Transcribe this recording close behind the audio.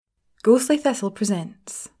Ghostly Thistle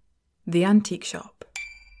presents The Antique Shop.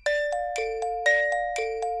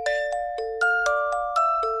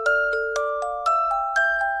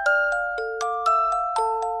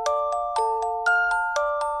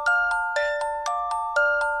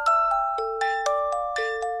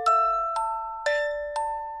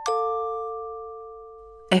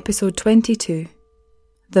 Episode 22.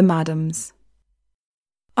 The Madams.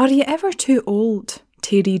 Are you ever too old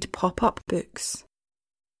to read pop-up books?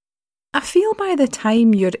 I feel by the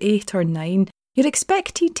time you're 8 or 9, you're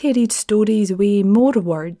expected to read stories with more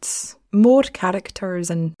words, more characters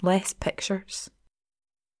and less pictures.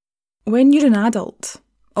 When you're an adult,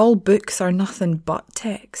 all books are nothing but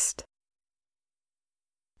text.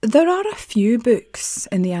 There are a few books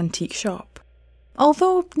in the antique shop,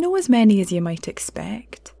 although not as many as you might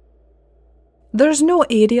expect. There's no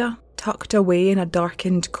area tucked away in a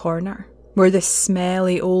darkened corner where the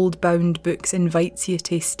smelly old bound books invites you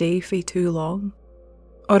to stay for too long,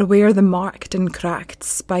 or where the marked and cracked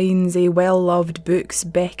spines of well-loved books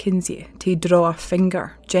beckons you to draw a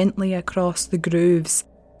finger gently across the grooves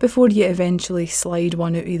before you eventually slide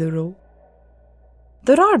one out of the row.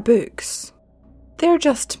 There are books, they're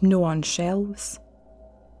just no on shelves.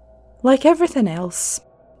 Like everything else,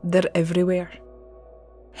 they're everywhere.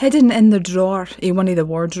 Hidden in the drawer of one of the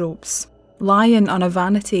wardrobes, lying on a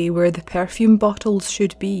vanity where the perfume bottles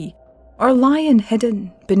should be, or lying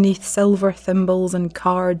hidden beneath silver thimbles and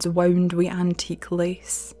cards wound with antique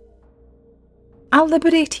lace. I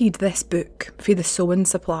liberated this book for the sewing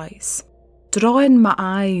supplies, drawing my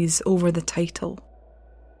eyes over the title,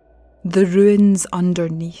 The Ruins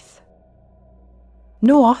Underneath.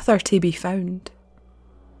 No author to be found.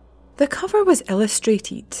 The cover was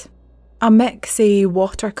illustrated, a mix of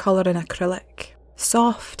watercolour and acrylic,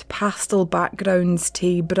 soft pastel backgrounds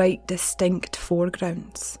to bright distinct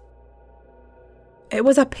foregrounds. It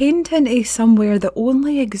was a painting of somewhere that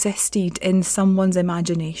only existed in someone's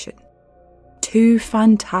imagination, too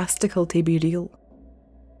fantastical to be real.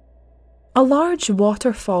 A large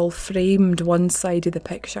waterfall framed one side of the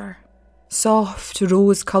picture, soft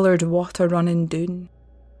rose-coloured water running down,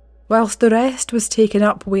 whilst the rest was taken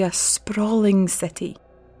up with a sprawling city,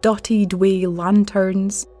 dotted with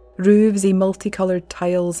lanterns, roofs of multicoloured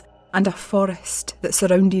tiles, and a forest that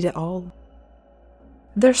surrounded it all.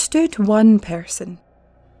 There stood one person,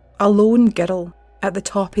 a lone girl, at the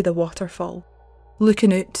top of the waterfall,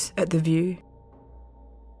 looking out at the view.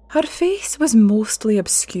 Her face was mostly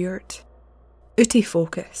obscured, out of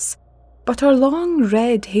focus, but her long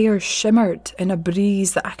red hair shimmered in a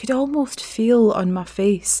breeze that I could almost feel on my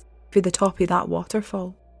face for the top of that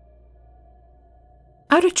waterfall.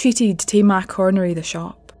 I retreated to my corner of the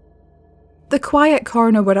shop, the quiet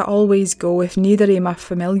corner where I always go if neither of my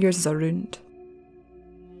familiars is around.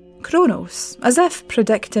 Kronos, as if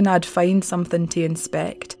predicting I'd find something to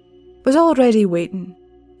inspect, was already waiting,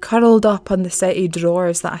 curled up on the set of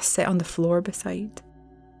drawers that I sit on the floor beside.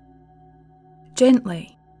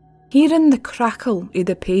 Gently, hearing the crackle of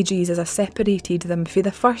the pages as I separated them for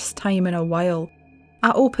the first time in a while,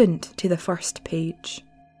 I opened to the first page.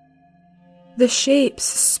 The shapes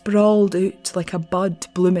sprawled out like a bud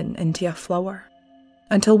blooming into a flower,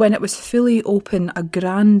 until when it was fully open a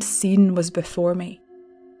grand scene was before me.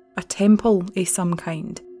 A temple of some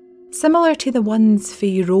kind, similar to the ones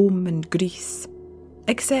for Rome and Greece,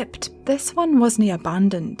 except this one wasn't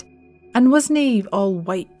abandoned, and wasn't all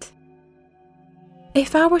white.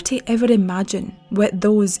 If I were to ever imagine what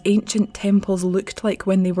those ancient temples looked like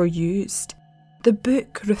when they were used, the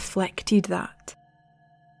book reflected that.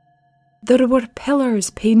 There were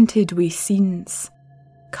pillars painted with scenes,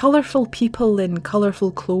 colourful people in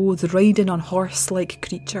colourful clothes riding on horse-like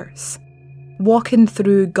creatures, walking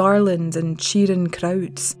through garlands and cheering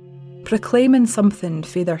crowds, proclaiming something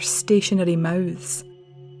for their stationary mouths,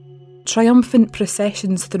 triumphant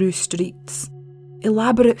processions through streets,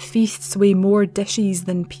 elaborate feasts with more dishes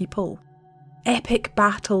than people, epic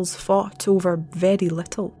battles fought over very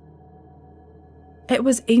little. It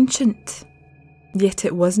was ancient, yet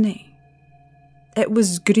it wasn't. It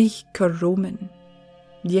was Greek or Roman,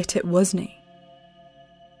 yet it wasn't.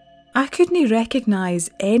 I couldn't recognise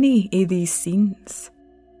any of these scenes,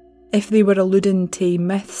 if they were alluding to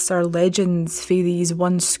myths or legends for these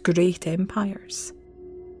once great empires.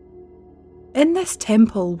 In this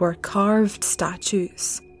temple were carved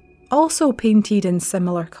statues, also painted in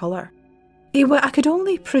similar colour, of what I could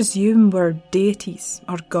only presume were deities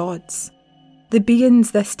or gods, the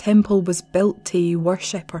beings this temple was built to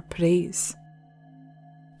worship or praise.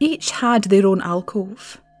 Each had their own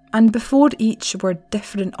alcove, and before each were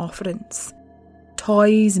different offerings,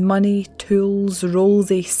 Toys, money, tools,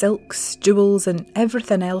 rollsy silks, jewels and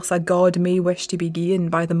everything else a god may wish to be given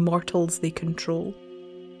by the mortals they control.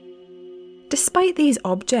 Despite these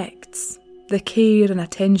objects, the care and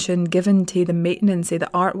attention given to the maintenance of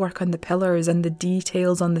the artwork on the pillars and the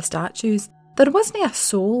details on the statues, there wasn't a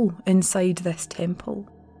soul inside this temple.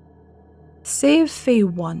 Save for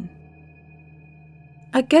one.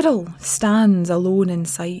 A girl stands alone in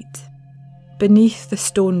sight, beneath the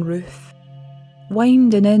stone roof,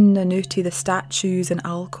 winding in and out of the statues and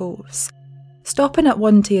alcoves, stopping at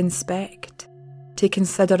one to inspect, to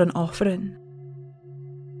consider an offering.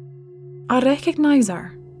 I recognise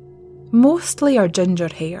her, mostly her ginger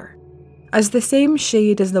hair, as the same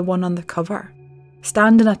shade as the one on the cover,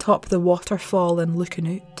 standing atop the waterfall and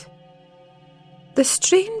looking out. The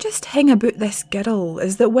strangest thing about this girl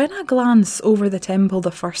is that when I glance over the temple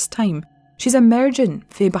the first time, she's emerging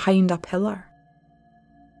from behind a pillar.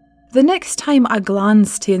 The next time I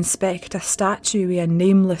glance to inspect a statue of a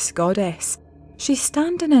nameless goddess, she's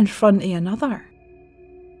standing in front of another.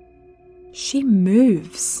 She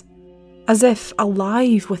moves, as if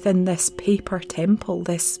alive within this paper temple,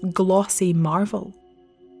 this glossy marvel.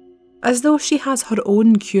 As though she has her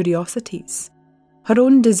own curiosities, her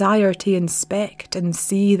own desire to inspect and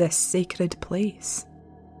see this sacred place.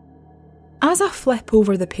 As I flip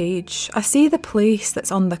over the page, I see the place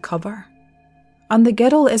that's on the cover, and the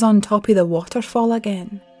girl is on top of the waterfall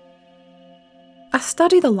again. I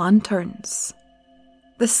study the lanterns.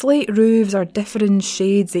 The slate roofs are different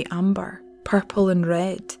shades of amber, purple and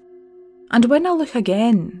red, and when I look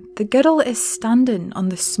again, the girl is standing on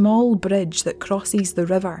the small bridge that crosses the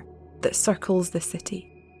river that circles the city.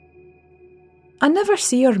 I never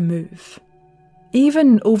see her move,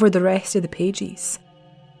 even over the rest of the pages,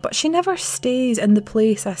 but she never stays in the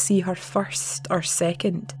place I see her first or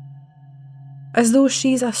second, as though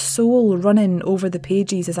she's a soul running over the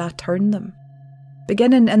pages as I turn them,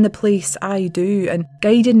 beginning in the place I do and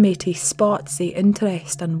guiding me to spots of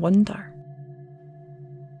interest and wonder.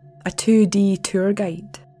 A 2D tour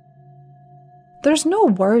guide. There's no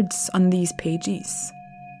words on these pages.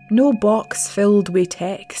 No box filled with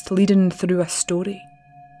text leading through a story.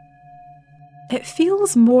 It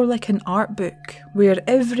feels more like an art book where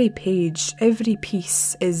every page, every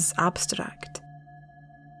piece is abstract.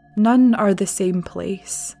 None are the same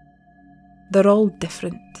place. They're all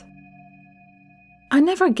different. I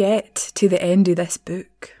never get to the end of this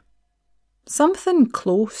book. Something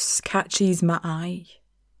close catches my eye.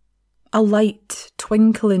 A light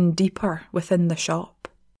twinkling deeper within the shop.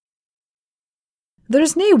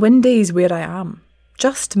 There's no windows where I am,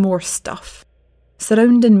 just more stuff,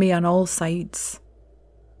 surrounding me on all sides.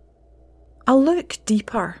 I look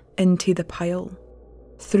deeper into the pile,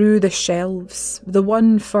 through the shelves, the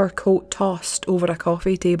one fur coat tossed over a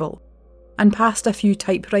coffee table, and past a few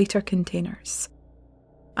typewriter containers.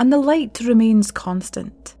 And the light remains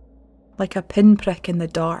constant, like a pinprick in the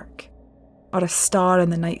dark, or a star in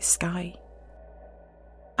the night sky.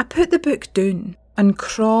 I put the book down and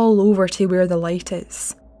crawl over to where the light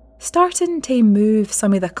is, starting to move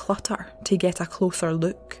some of the clutter to get a closer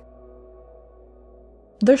look.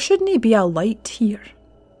 There shouldn't be a light here,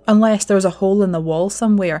 unless there's a hole in the wall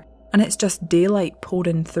somewhere and it's just daylight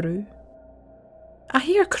pouring through. I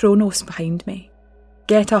hear Kronos behind me,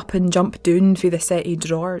 get up and jump down through the set of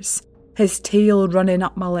drawers, his tail running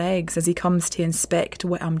up my legs as he comes to inspect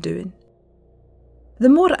what I'm doing. The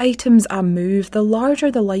more items I move, the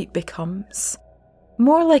larger the light becomes.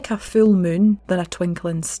 More like a full moon than a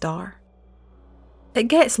twinkling star. It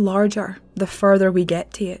gets larger the further we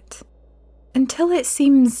get to it, until it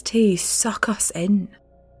seems to suck us in.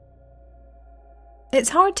 It's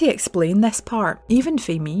hard to explain this part, even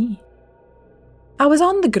for me. I was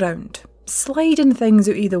on the ground, sliding things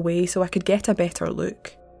out of the way so I could get a better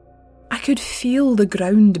look. I could feel the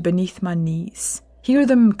ground beneath my knees, hear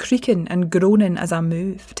them creaking and groaning as I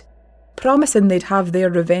moved, promising they'd have their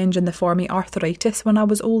revenge in the form of arthritis when I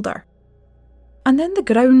was older. And then the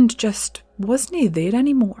ground just wasn't there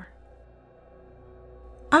anymore.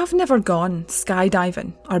 I've never gone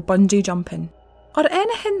skydiving or bungee jumping, or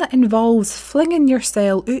anything that involves flinging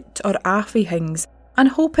yourself out or off of things and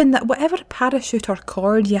hoping that whatever parachute or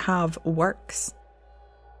cord you have works.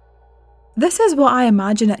 This is what I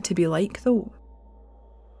imagine it to be like though.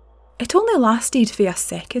 It only lasted for a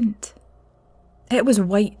second. It was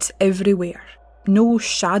white everywhere, no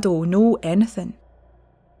shadow, no anything,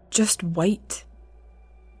 just white.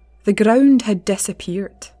 The ground had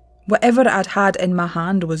disappeared, whatever I'd had in my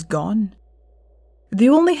hand was gone. The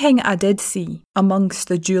only thing I did see amongst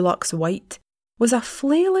the Dulux white was a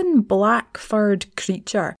flailing black-furred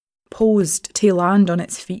creature posed to land on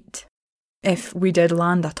its feet, if we did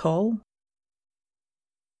land at all.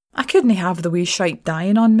 I couldn't have the wee shite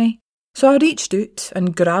dying on me, so I reached out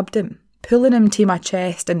and grabbed him, pulling him to my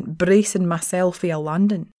chest and bracing myself for a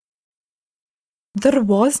landing. There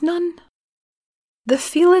was none. The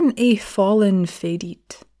feeling of falling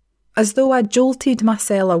faded, as though I jolted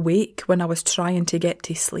myself awake when I was trying to get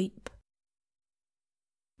to sleep.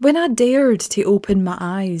 When I dared to open my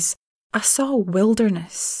eyes, I saw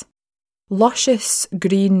wilderness. Luscious,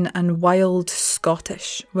 green and wild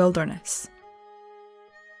Scottish wilderness.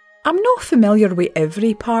 I'm not familiar with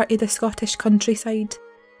every part of the Scottish countryside,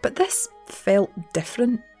 but this felt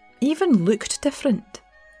different, even looked different.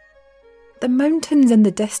 The mountains in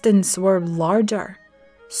the distance were larger,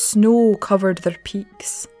 snow covered their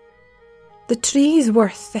peaks. The trees were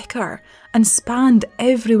thicker and spanned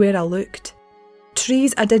everywhere I looked.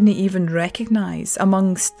 Trees I didn't even recognise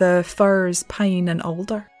amongst the firs, pine and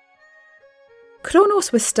alder.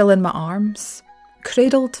 Kronos was still in my arms,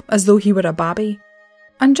 cradled as though he were a babby,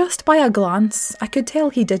 and just by a glance I could tell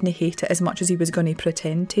he didn't hate it as much as he was going to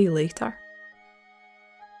pretend to later.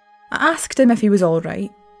 I asked him if he was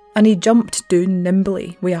alright, and he jumped down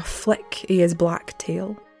nimbly with a flick of his black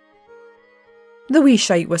tail. The wee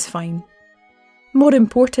shite was fine. More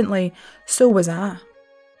importantly, so was I.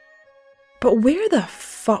 But where the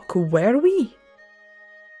fuck were we?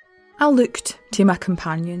 I looked to my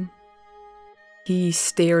companion. He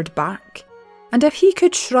stared back, and if he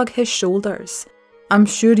could shrug his shoulders, I'm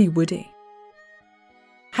sure he would.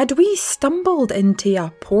 Had we stumbled into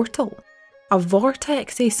a portal, a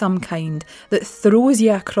vortex of some kind that throws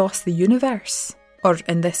you across the universe, or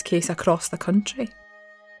in this case across the country?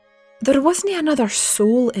 There wasn't another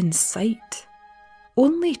soul in sight.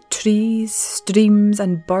 Only trees, streams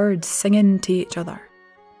and birds singing to each other.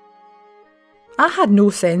 I had no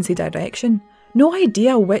sense of direction, no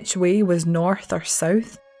idea which way was north or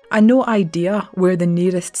south, and no idea where the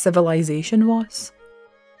nearest civilization was.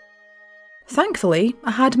 Thankfully,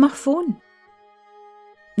 I had my phone.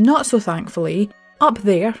 Not so thankfully, up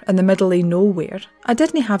there in the middle of nowhere, I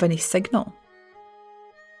didn't have any signal.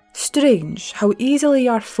 Strange how easily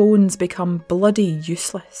our phones become bloody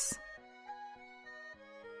useless.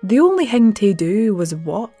 The only thing to do was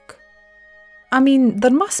walk. I mean, there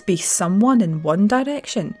must be someone in one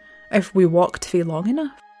direction if we walked for long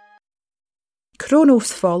enough.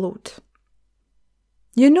 Kronos followed.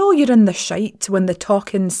 You know you're in the shite when the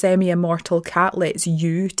talking semi-immortal cat lets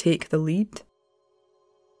you take the lead.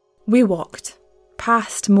 We walked,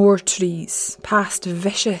 past more trees, past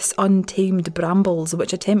vicious, untamed brambles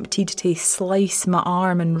which attempted to slice my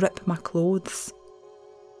arm and rip my clothes.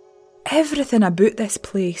 Everything about this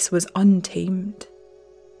place was untamed.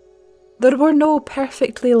 There were no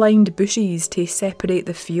perfectly lined bushes to separate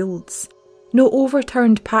the fields, no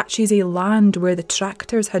overturned patches of land where the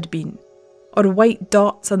tractors had been, or white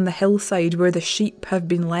dots on the hillside where the sheep have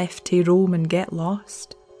been left to roam and get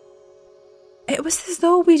lost. It was as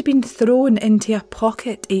though we'd been thrown into a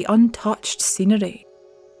pocket of untouched scenery,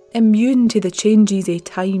 immune to the changes of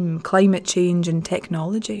time, climate change and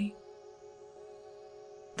technology.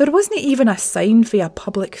 There wasn't even a sign for a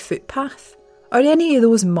public footpath, or any of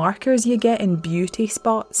those markers you get in beauty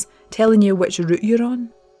spots telling you which route you're on.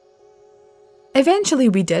 Eventually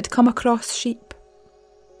we did come across sheep.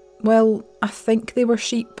 Well, I think they were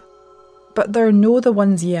sheep, but they're no the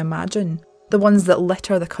ones you imagine, the ones that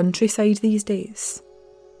litter the countryside these days.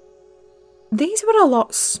 These were a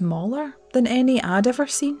lot smaller than any I'd ever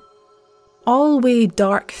seen. All with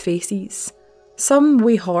dark faces, some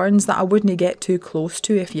with horns that I wouldn't get too close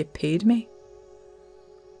to if you paid me.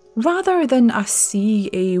 Rather than a sea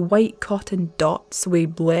of white cotton dots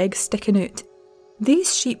with legs sticking out,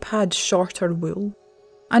 these sheep had shorter wool,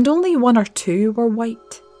 and only one or two were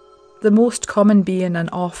white, the most common being an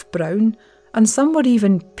off-brown, and some were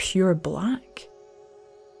even pure black.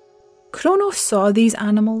 Kronos saw these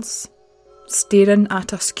animals, staring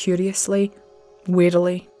at us curiously,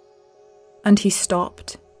 warily, and he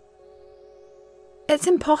stopped. It's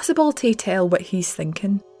impossible to tell what he's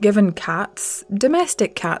thinking, given cats,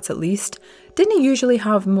 domestic cats at least, didn't usually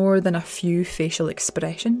have more than a few facial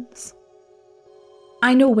expressions.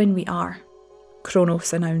 I know when we are,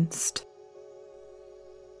 Kronos announced.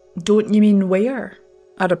 Don't you mean where?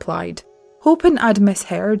 I replied, hoping I'd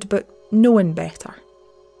misheard, but knowing better.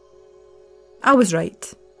 I was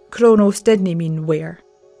right. Kronos didn't mean where.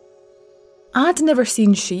 I'd never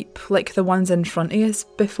seen sheep like the ones in front of us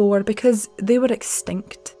before because they were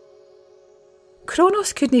extinct.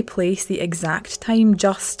 Kronos couldn't place the exact time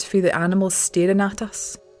just for the animals staring at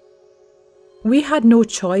us. We had no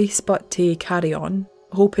choice but to carry on,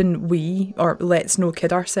 hoping we, or let's no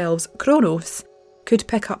kid ourselves, Kronos, could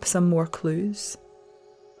pick up some more clues.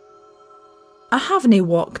 I haven't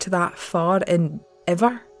walked that far in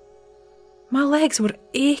ever. My legs were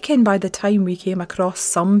aching by the time we came across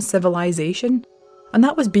some civilization, and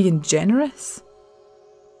that was being generous.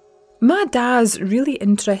 My dad's really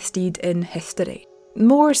interested in history,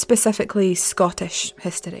 more specifically Scottish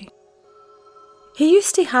history. He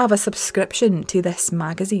used to have a subscription to this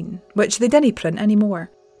magazine, which they didn't print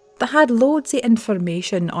anymore, that had loads of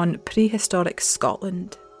information on prehistoric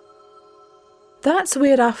Scotland. That's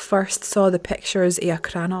where I first saw the pictures of a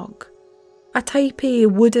crannog, a type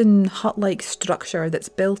of wooden hut-like structure that's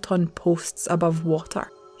built on posts above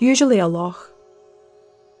water, usually a loch.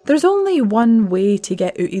 There's only one way to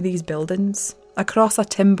get out of these buildings, across a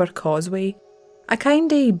timber causeway, a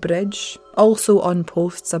kind of bridge, also on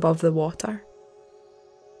posts above the water.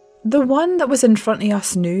 The one that was in front of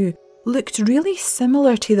us now looked really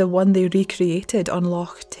similar to the one they recreated on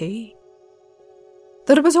Loch Tay.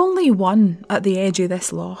 There was only one at the edge of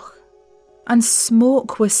this loch, and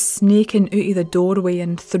smoke was snaking out of the doorway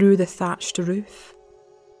and through the thatched roof.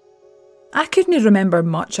 I couldn't remember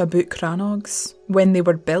much about crannogs, when they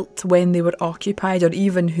were built, when they were occupied, or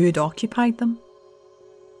even who'd occupied them.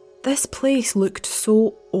 This place looked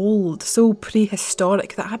so old, so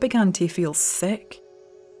prehistoric, that I began to feel sick.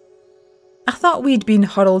 I thought we'd been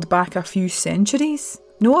hurled back a few centuries,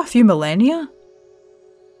 no, a few millennia.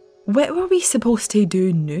 What were we supposed to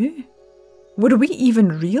do now? Were we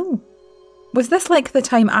even real? Was this like the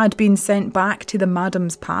time I'd been sent back to the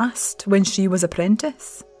Madam's past when she was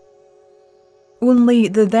apprentice? Only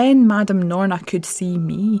the then Madam Norna could see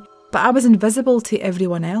me, but I was invisible to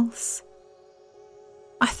everyone else.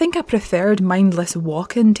 I think I preferred mindless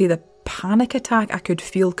walking to the panic attack I could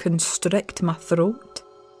feel constrict my throat.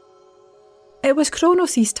 It was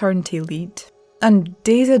Kronos' turn to lead, and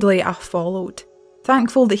dazedly I followed,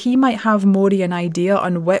 thankful that he might have more of an idea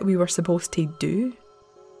on what we were supposed to do.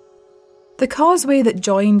 The causeway that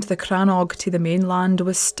joined the crannog to the mainland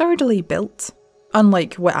was sturdily built,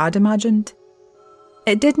 unlike what I'd imagined.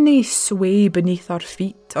 It didn't sway beneath our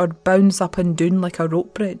feet or bounce up and down like a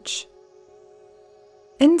rope bridge.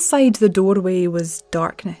 Inside the doorway was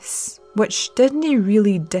darkness, which didn't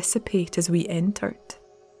really dissipate as we entered.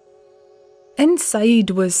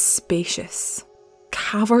 Inside was spacious,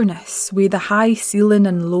 cavernous, with a high ceiling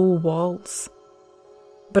and low walls.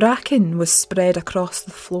 Bracken was spread across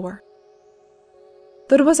the floor.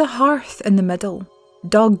 There was a hearth in the middle,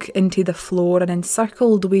 dug into the floor and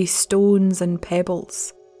encircled with stones and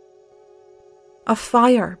pebbles. A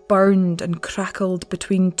fire burned and crackled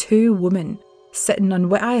between two women sitting on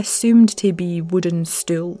what I assumed to be wooden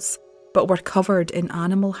stools, but were covered in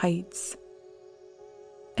animal hides.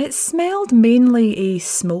 It smelled mainly of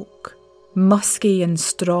smoke, musky and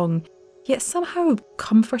strong, yet somehow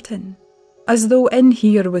comforting, as though in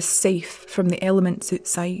here was safe from the elements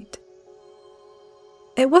outside.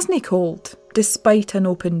 It wasn't cold, despite an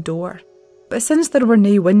open door, but since there were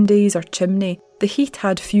no windows or chimney, the heat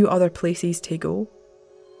had few other places to go.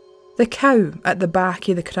 The cow at the back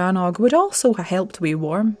of the crannog would also have helped with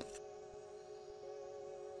warmth.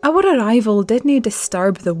 Our arrival didn't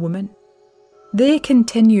disturb the women. They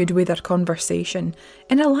continued with their conversation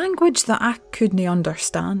in a language that I couldn't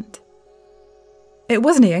understand. It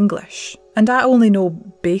wasn't English, and I only know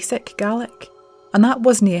basic Gaelic, and that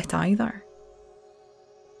wasn't it either.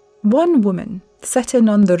 One woman, sitting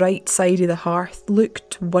on the right side of the hearth,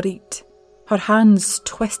 looked worried, her hands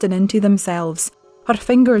twisting into themselves, her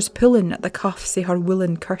fingers pulling at the cuffs of her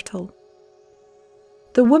woolen kirtle.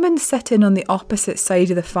 The woman sitting on the opposite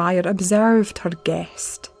side of the fire observed her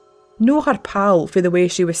guest, no her pal for the way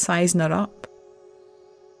she was sizing her up.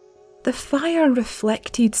 The fire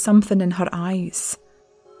reflected something in her eyes,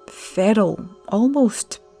 feral,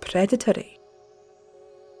 almost predatory.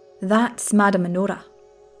 "That's Madam Honora,"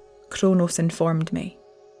 Kronos informed me.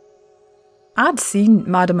 I'd seen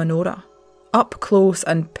Madam Honora, up close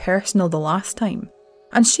and personal the last time,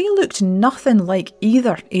 and she looked nothing like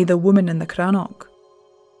either of the woman in the crannog.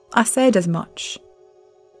 I said as much.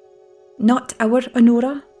 "Not our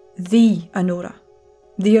Honora, the Honora,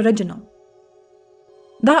 the original."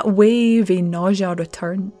 That wave of nausea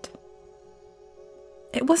returned.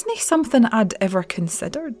 It wasn't something I'd ever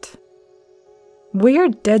considered. Where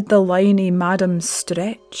did the line of madams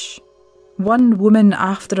stretch? One woman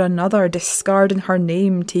after another discarding her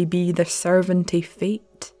name to be the servant of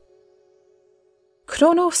fate.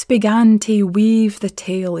 Kronos began to weave the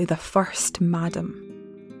tale of the first madam,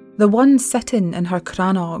 the one sitting in her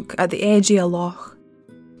crannog at the edge of a loch,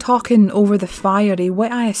 talking over the fire of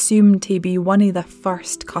what I assumed to be one of the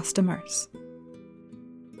first customers.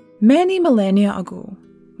 Many millennia ago,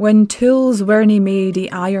 when tools weren't made of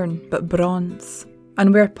iron but bronze,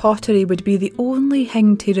 and where pottery would be the only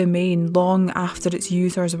thing to remain long after its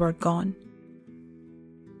users were gone.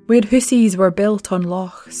 Where hussies were built on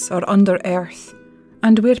lochs or under earth,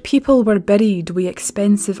 and where people were buried with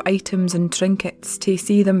expensive items and trinkets to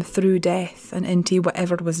see them through death and into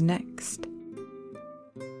whatever was next.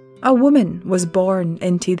 A woman was born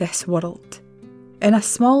into this world, in a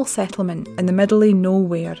small settlement in the middle of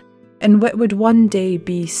nowhere in what would one day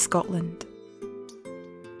be Scotland.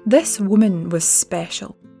 This woman was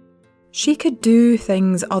special. She could do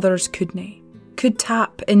things others couldn't, could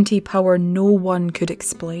tap into power no one could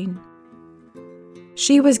explain.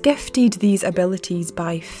 She was gifted these abilities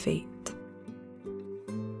by fate.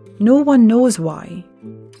 No one knows why.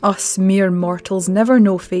 Us mere mortals never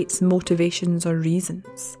know fate's motivations or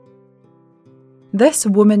reasons. This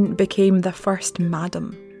woman became the first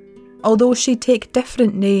madam, although she'd take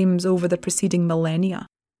different names over the preceding millennia,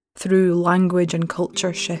 through language and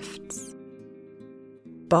culture shifts.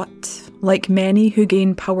 But, like many who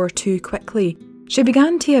gain power too quickly, she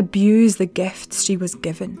began to abuse the gifts she was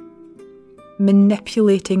given,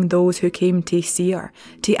 manipulating those who came to see her,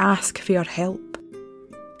 to ask for help.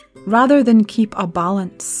 Rather than keep a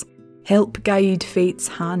balance, help guide fate's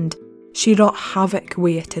hand, she wrought havoc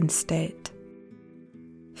with it instead.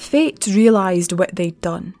 Fate realised what they'd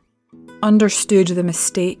done, understood the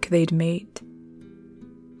mistake they'd made.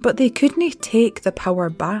 But they couldn't take the power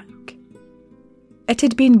back. It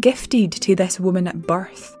had been gifted to this woman at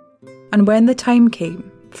birth, and when the time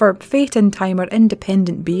came, for fate and time are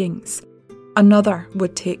independent beings, another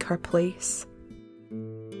would take her place.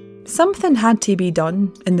 Something had to be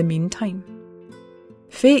done in the meantime.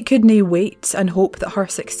 Fate couldn't wait and hope that her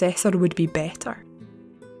successor would be better.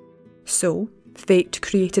 So, fate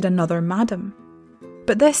created another madam,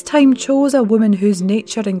 but this time chose a woman whose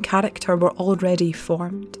nature and character were already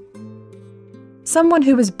formed. Someone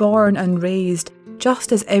who was born and raised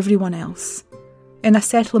just as everyone else, in a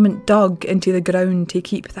settlement dug into the ground to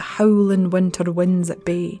keep the howling winter winds at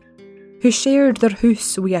bay, who shared their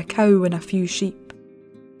house with a cow and a few sheep,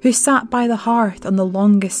 who sat by the hearth on the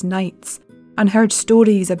longest nights and heard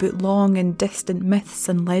stories about long and distant myths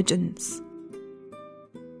and legends.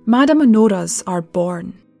 Madam Honoras are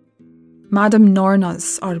born. Madam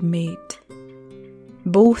Nornas are made.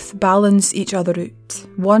 Both balance each other out.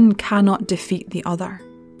 One cannot defeat the other.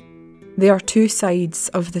 They are two sides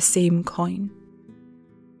of the same coin.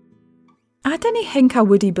 I didn't think I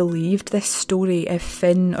would have believed this story if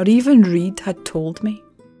Finn or even Reed had told me.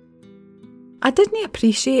 I didn't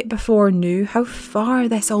appreciate before now how far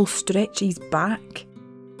this all stretches back,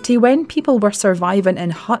 to when people were surviving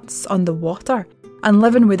in huts on the water and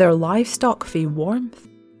living with their livestock for warmth.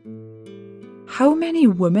 How many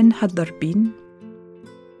women had there been?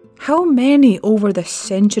 How many over the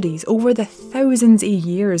centuries, over the thousands of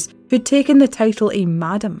years, who'd taken the title of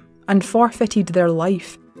madam and forfeited their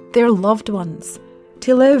life, their loved ones,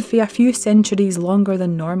 to live for a few centuries longer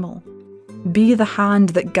than normal, be the hand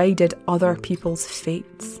that guided other people's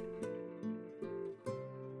fates?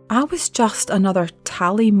 I was just another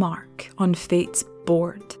tally mark on fate's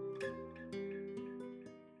board.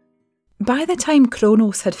 By the time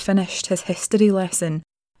Kronos had finished his history lesson,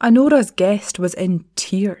 Honora's guest was in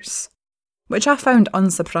tears, which I found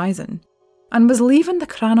unsurprising, and was leaving the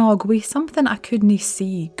crannog with something I couldn't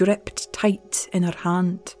see gripped tight in her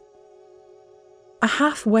hand. I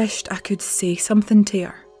half wished I could say something to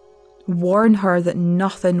her, warn her that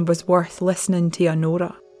nothing was worth listening to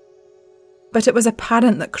Honora. But it was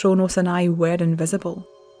apparent that Kronos and I were invisible.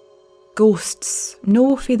 Ghosts,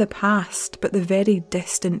 no for the past, but the very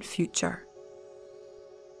distant future.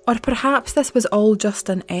 Or perhaps this was all just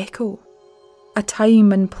an echo, a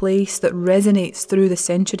time and place that resonates through the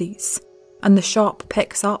centuries, and the shop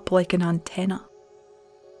picks up like an antenna.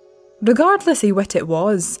 Regardless of what it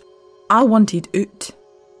was, I wanted out.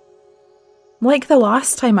 Like the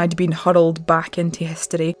last time I'd been hurled back into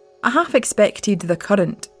history, I half expected the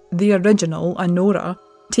current, the original Honora,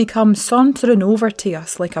 to come sauntering over to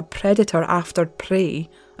us like a predator after prey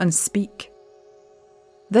and speak.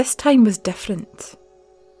 This time was different.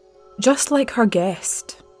 Just like her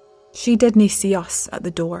guest, she didn't see us at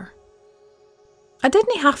the door. I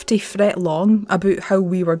didn't have to fret long about how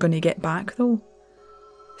we were going to get back though.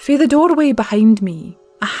 Through the doorway behind me,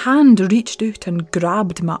 a hand reached out and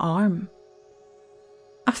grabbed my arm.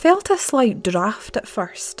 I felt a slight draft at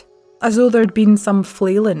first, as though there'd been some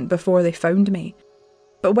flailing before they found me.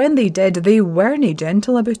 But when they did, they weren't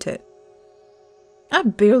gentle about it. I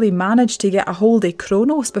barely managed to get a hold of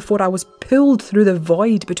Kronos before I was pulled through the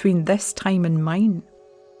void between this time and mine.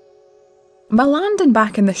 My landing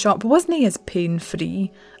back in the shop wasn't as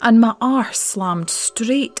pain-free, and my arse slammed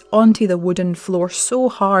straight onto the wooden floor so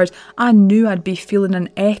hard I knew I'd be feeling an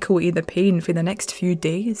echo of the pain for the next few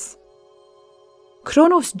days.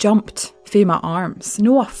 Kronos jumped fae my arms,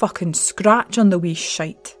 no a fucking scratch on the wee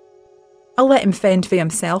shite. I let him fend for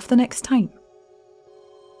himself the next time.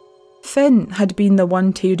 Finn had been the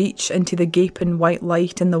one to reach into the gaping white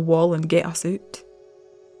light in the wall and get us out.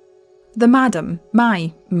 The madam,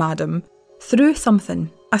 my madam, threw something,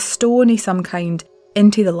 a stone of some kind,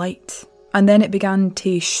 into the light, and then it began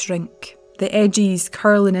to shrink, the edges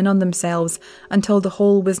curling in on themselves until the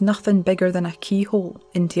hole was nothing bigger than a keyhole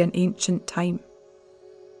into an ancient time.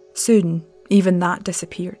 Soon, even that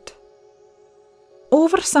disappeared.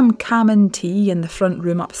 Over some Cammon tea in the front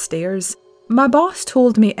room upstairs, my boss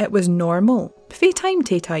told me it was normal, fae time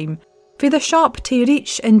to time, for the shop to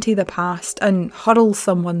reach into the past and hurl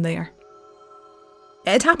someone there.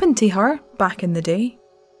 It happened to her back in the day.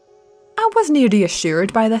 I wasn't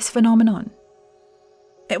reassured by this phenomenon.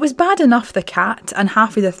 It was bad enough the cat and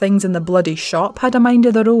half of the things in the bloody shop had a mind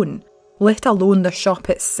of their own, let alone the shop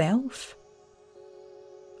itself.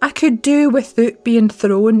 I could do without being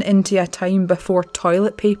thrown into a time before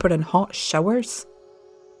toilet paper and hot showers.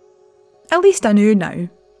 At least I knew now.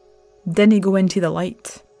 Didn't go into the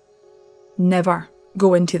light. Never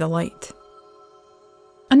go into the light.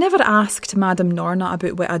 I never asked Madame Norna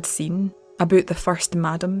about what I'd seen, about the first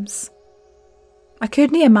madams. I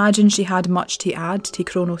couldn't imagine she had much to add to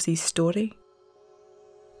Kronos' story.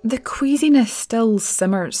 The queasiness still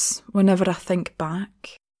simmers whenever I think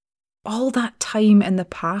back. All that time in the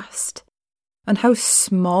past, and how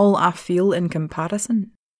small I feel in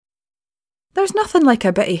comparison. There's nothing like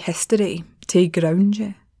a bit of history to ground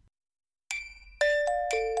you.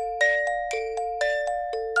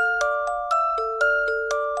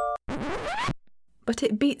 But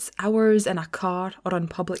it beats hours in a car or on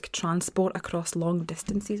public transport across long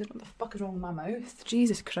distances. What the fuck is wrong with my mouth?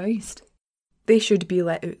 Jesus Christ. They should be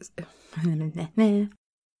let out.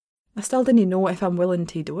 I still didn't know if I'm willing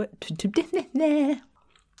to do it. To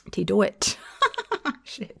do it.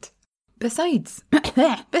 Shit. Besides.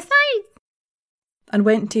 And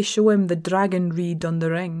went to show him the dragon reed on the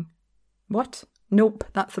ring. What? Nope,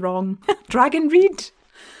 that's wrong. Dragon reed?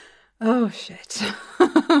 Oh, shit.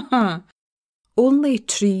 Only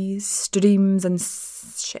trees, streams and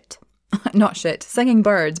shit. Not shit. Singing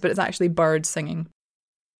birds, but it's actually birds singing.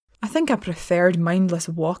 I think I preferred mindless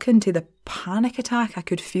walking to the panic attack I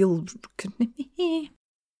could feel.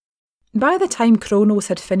 By the time Kronos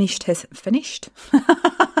had finished?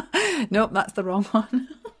 Nope, that's the wrong one.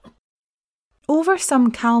 Over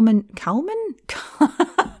some calming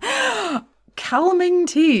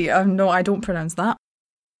tea. No, I don't pronounce that.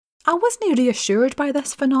 I wasn't reassured by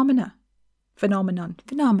this phenomenon. Do.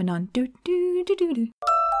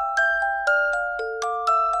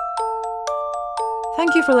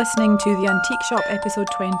 Thank you for listening to The Antique Shop episode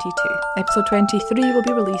 22. Episode 23 will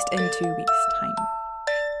be released in 2 weeks' time.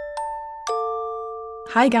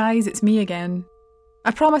 Hi guys, it's me again.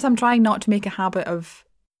 I promise I'm trying not to make a habit of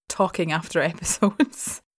talking after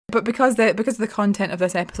episodes. But because of the content of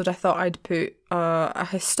this episode, I thought I'd put a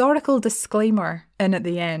historical disclaimer in at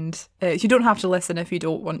the end. You don't have to listen if you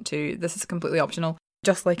don't want to. This is completely optional,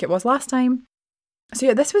 just like it was last time. So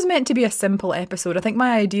yeah, this was meant to be a simple episode. I think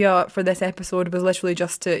my idea for this episode was literally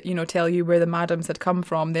just to, tell you where the madams had come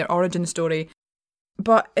from, their origin story.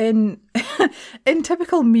 But in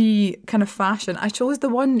typical me kind of fashion, I chose the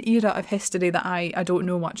one era of history that I don't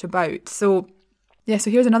know much about. So yeah,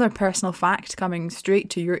 so here's another personal fact coming straight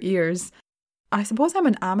to your ears. I suppose I'm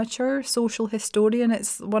an amateur social historian.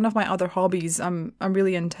 It's one of my other hobbies. I'm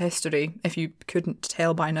really into history, if you couldn't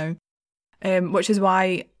tell by now. Which is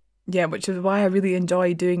why I really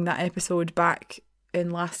enjoyed doing that episode back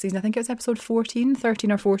in last season. I think it was episode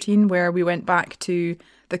 13 or 14, where we went back to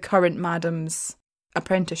the current madam's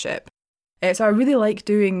apprenticeship. So I really like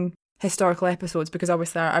doing historical episodes because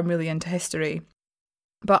obviously I'm really into history.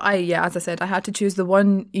 But as I said, I had to choose the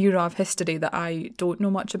one era of history that I don't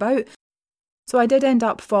know much about. So I did end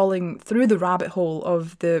up falling through the rabbit hole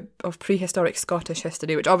of prehistoric Scottish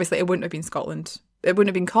history, which obviously it wouldn't have been Scotland. It wouldn't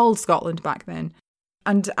have been called Scotland back then.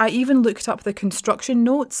 And I even looked up the construction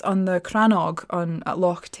notes on the Crannog at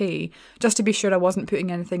Loch Tay, just to be sure I wasn't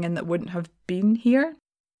putting anything in that wouldn't have been here.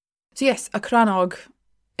 So yes, a Crannog,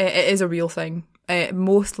 it is a real thing.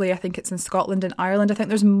 Mostly I think it's in Scotland and Ireland. I think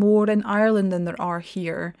there's more in Ireland than there are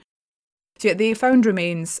here. So yeah, they found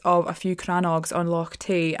remains of a few Crannogs on Loch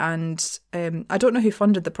Tay, and I don't know who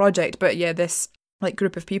funded the project, but yeah, this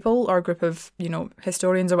group of people or group of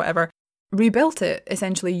historians or whatever rebuilt it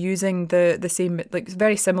essentially using the same, like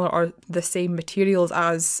very similar or the same materials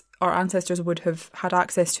as our ancestors would have had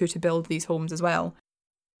access to build these homes as well.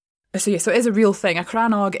 So yeah, so it is a real thing. A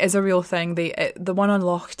crannog is a real thing. The one on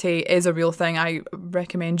Loch Tay is a real thing. I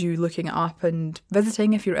recommend you looking it up and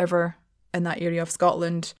visiting if you're ever in that area of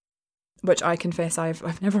Scotland, which I confess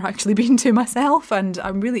I've never actually been to myself, and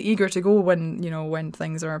I'm really eager to go when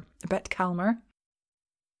things are a bit calmer.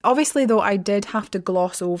 Obviously, though, I did have to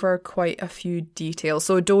gloss over quite a few details,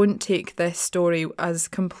 so don't take this story as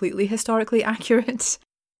completely historically accurate.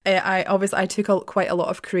 I took quite a lot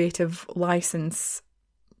of creative license.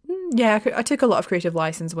 Yeah, I took a lot of creative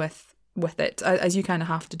license with it, as you kind of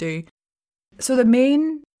have to do. So the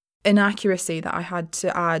main inaccuracy that I had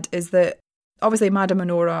to add is that obviously Madame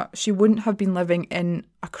Honora, she wouldn't have been living in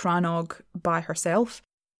a crannog by herself.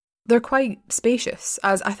 They're quite spacious,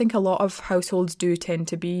 as I think a lot of households do tend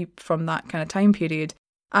to be from that kind of time period.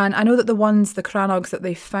 And I know that the crannogs that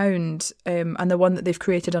they found, and the one that they've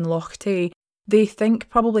created on Loch Tay, they think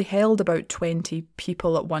probably held about 20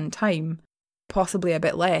 people at one time, possibly a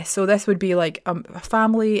bit less. So this would be like a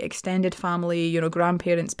family, extended family,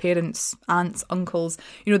 grandparents, parents, aunts, uncles,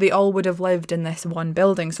 they all would have lived in this one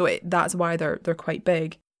building. So that's why they're quite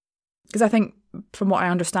big. Because I think from what I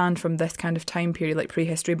understand from this kind of time period, like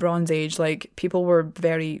prehistory, Bronze Age, like people were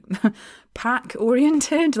very pack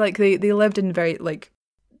oriented. Like they lived in they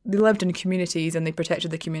lived in communities and they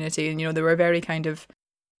protected the community, and they were very kind of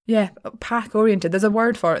pack oriented. There's a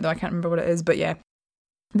word for it though, I can't remember what it is, but yeah.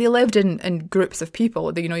 They lived in groups of people.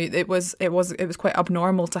 It was quite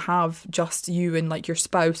abnormal to have just you and like your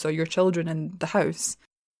spouse or your children in the house.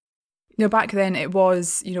 Back then it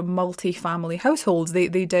was, multi-family households. They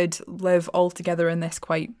did live all together in this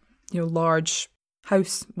quite, large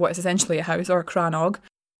house, what is essentially a house or a crannog.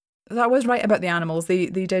 That was right about the animals. They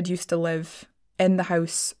did used to live in the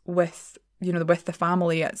house with the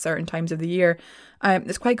family at certain times of the year.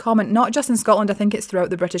 It's quite common, not just in Scotland, I think it's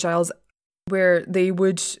throughout the British Isles, where they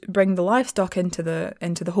would bring the livestock into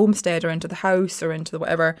the homestead or into the house or into the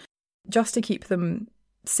whatever, just to keep them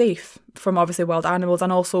safe from obviously wild animals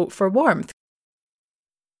and also for warmth.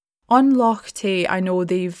 On Loch Tay, I know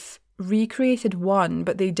they've recreated one,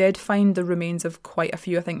 but they did find the remains of quite a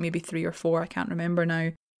few, I think maybe 3 or 4, I can't remember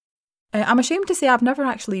now. I'm ashamed to say I've never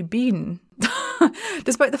actually been,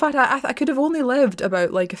 despite the fact I could have only lived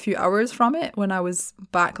about like a few hours from it when I was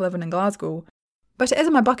back living in Glasgow. But it is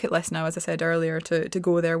on my bucket list now, as I said earlier, to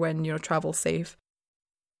go there when, travel's safe.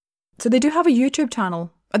 So they do have a YouTube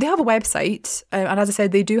channel. They have a website. And as I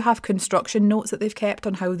said, they do have construction notes that they've kept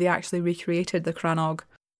on how they actually recreated the crannog,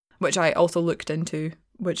 which I also looked into,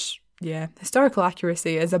 which, historical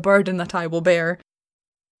accuracy is a burden that I will bear.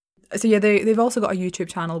 So they've also got a YouTube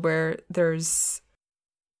channel where there's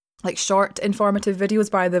like short informative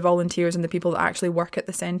videos by the volunteers and the people that actually work at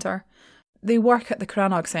the centre. They work at the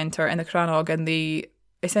Crannog Centre in the Crannog, and they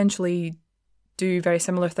essentially do very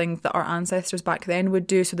similar things that our ancestors back then would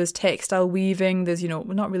do. So there's textile weaving, there's,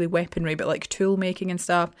 not really weaponry, but like tool making and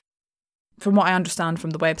stuff, from what I understand from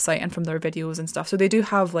the website and from their videos and stuff. So they do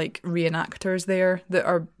have like reenactors there that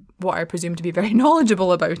are what I presume to be very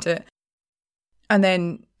knowledgeable about it. And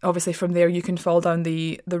then obviously from there you can fall down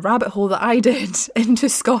the rabbit hole that I did into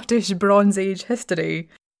Scottish Bronze Age history.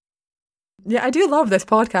 Yeah, I do love this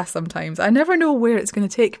podcast sometimes. I never know where it's going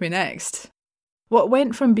to take me next. What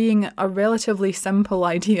went from being a relatively simple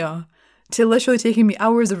idea to literally taking me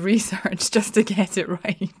hours of research just to get it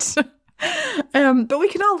right. But we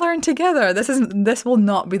can all learn together. This will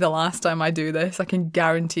not be the last time I do this. I can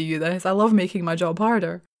guarantee you this. I love making my job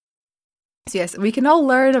harder. So yes, we can all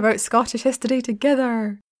learn about Scottish history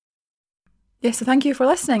together. Yes, so thank you for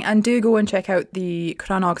listening, and do go and check out the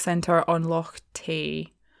Crannog Centre on Loch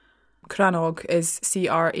Tay. Crannog is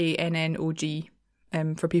Crannog,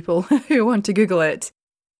 for people who want to Google it.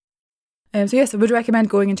 So yes, I would recommend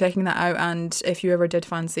going and checking that out, and if you ever did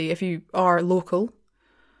fancy, if you are local,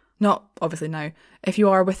 not obviously now, if you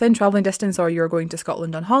are within travelling distance or you're going to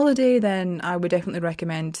Scotland on holiday, then I would definitely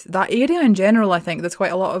recommend that area in general. I think there's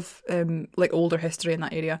quite a lot of like older history in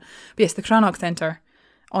that area. But yes, the Crannog Centre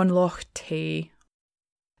on Loch Tay.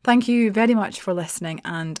 Thank you very much for listening,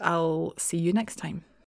 and I'll see you next time.